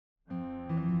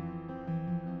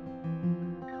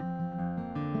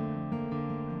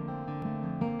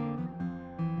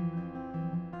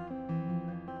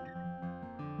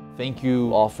Thank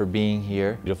you all for being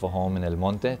here. Beautiful home in El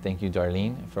Monte. Thank you,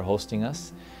 Darlene, for hosting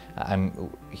us.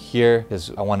 I'm here because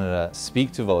I wanted to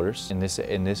speak to voters in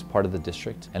this part of the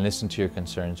district and listen to your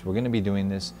concerns. We're going to be doing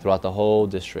this throughout the whole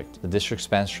district. The district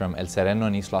spans from El Sereno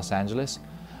in East Los Angeles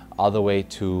all the way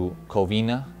to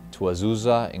Covina, to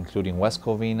Azusa, including West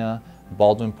Covina,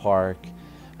 Baldwin Park,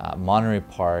 Monterey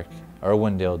Park,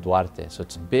 Irwindale, Duarte. So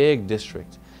it's a big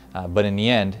district. But in the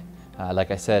end,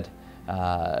 like I said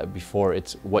before,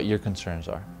 it's what your concerns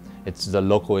are. It's the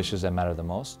local issues that matter the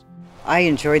most. I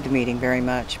enjoyed the meeting very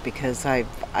much because I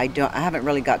haven't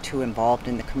really got too involved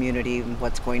in the community and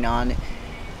what's going on.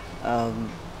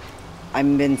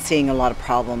 I've been seeing a lot of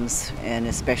problems, and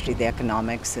especially the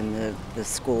economics and the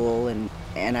school,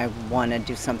 and I want to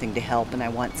do something to help, and I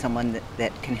want someone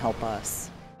that can help us.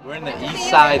 We're in the east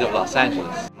side of Los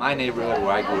Angeles, my neighborhood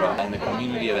where I grew up, in the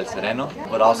community of El Sereno,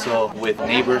 but also with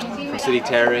neighbors from City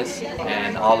Terrace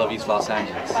and all of East Los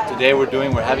Angeles. Today we're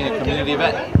having a community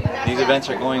event. These events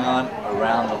are going on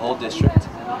around the whole district.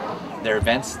 They're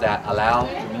events that allow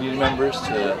community members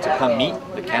to come meet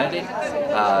the candidate,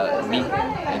 me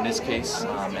in this case,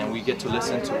 and we get to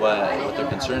listen to what their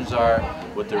concerns are,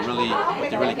 what they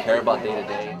really care about day to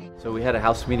day. So we had a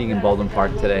house meeting in Baldwin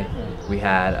Park today. We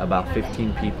had about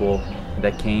 15 people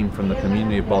that came from the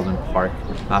community of Baldwin Park,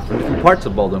 from different parts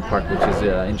of Baldwin Park, which is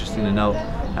interesting to note.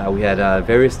 We had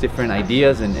various different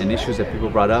ideas and issues that people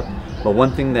brought up, but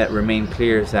one thing that remained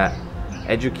clear is that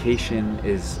education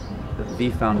is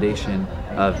the foundation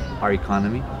of our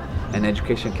economy, and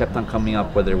education kept on coming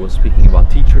up, whether it was speaking about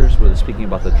teachers, whether speaking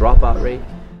about the dropout rate.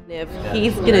 If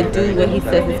he's going to do what he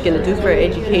says he's going to do for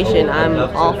education, I'm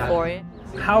all for it.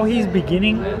 How he's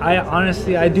beginning,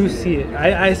 I do see it.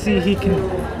 I see he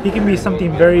can be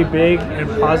something very big and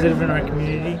positive in our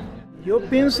community. Yo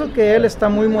pienso que él está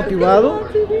muy motivado,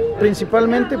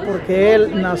 principalmente porque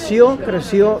él nació,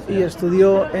 creció y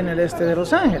estudió en el este de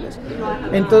Los Ángeles.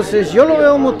 Entonces yo lo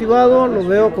veo motivado, lo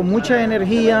veo con mucha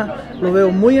energía, lo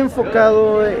veo muy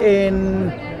enfocado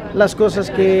en las cosas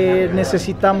que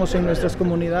necesitamos en nuestras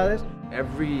comunidades.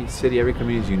 Every city, every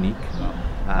community is unique,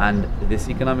 and this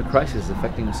economic crisis is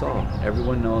affecting us all.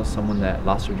 Everyone knows someone that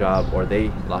lost their job, or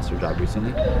they lost their job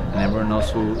recently, and everyone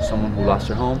knows someone who lost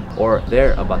their home, or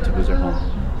they're about to lose their home.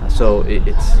 So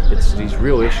it's these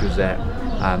real issues that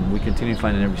we continue to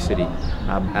find in every city.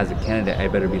 As a candidate, I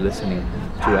better be listening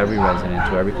to every resident,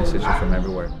 to every constituent from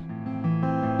everywhere.